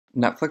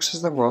Netflix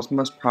is the world's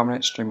most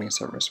prominent streaming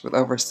service, with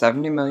over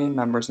 70 million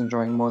members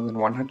enjoying more than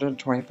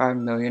 125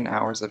 million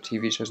hours of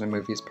TV shows and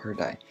movies per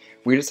day.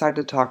 We decided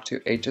to talk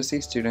to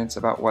HSE students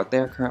about what they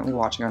are currently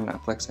watching on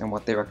Netflix and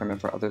what they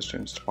recommend for other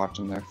students to watch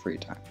in their free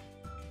time.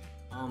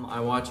 I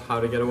watch How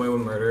to Get Away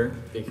with Murder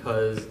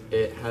because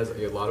it has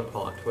a lot of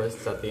plot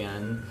twists at the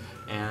end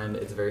and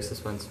it's very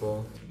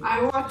suspenseful.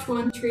 I watch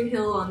One Tree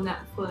Hill on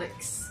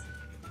Netflix.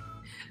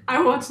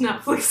 I watch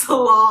Netflix a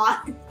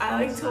lot.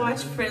 I like to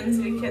watch Friends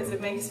because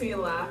it makes me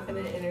laugh and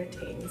it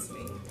entertains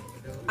me.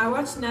 I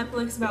watch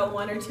Netflix about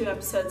 1 or 2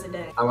 episodes a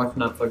day. I watch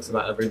Netflix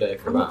about every day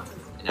for about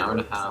an hour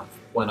and a half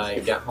when I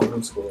get home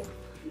from school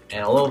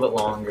and a little bit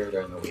longer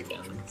during the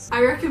weekends.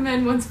 I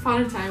recommend Once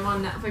Upon a Time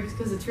on Netflix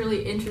because it's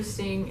really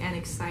interesting and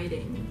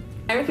exciting.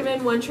 I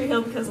recommend One Tree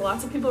Hill because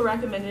lots of people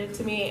recommended it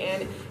to me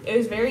and it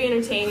was very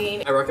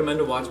entertaining. I recommend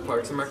to watch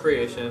Parks and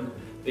Recreation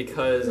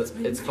because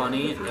it's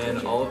funny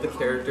and all of the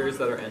characters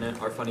that are in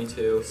it are funny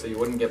too, so you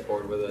wouldn't get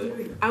bored with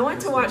it. I went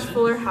to watch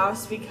Fuller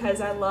House because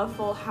I love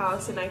Full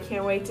House and I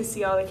can't wait to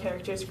see all the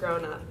characters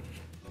grown up.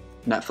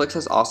 Netflix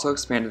has also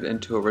expanded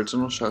into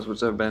original shows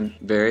which have been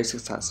very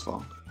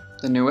successful.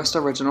 The newest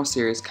original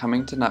series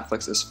coming to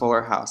Netflix is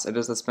Fuller House. It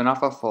is a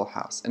spin-off of Full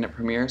House, and it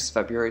premieres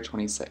February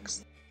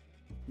 26th.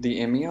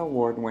 The Emmy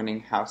Award-winning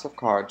House of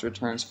Cards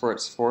returns for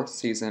its 4th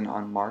season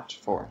on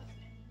March 4th.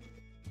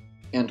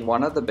 And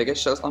one of the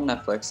biggest shows on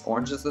Netflix,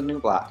 Orange is the New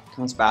Black,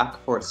 comes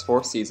back for its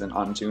 4th season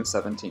on June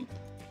 17th.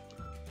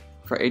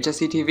 For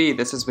HSETV,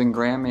 this has been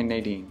Graham and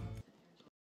Nadine.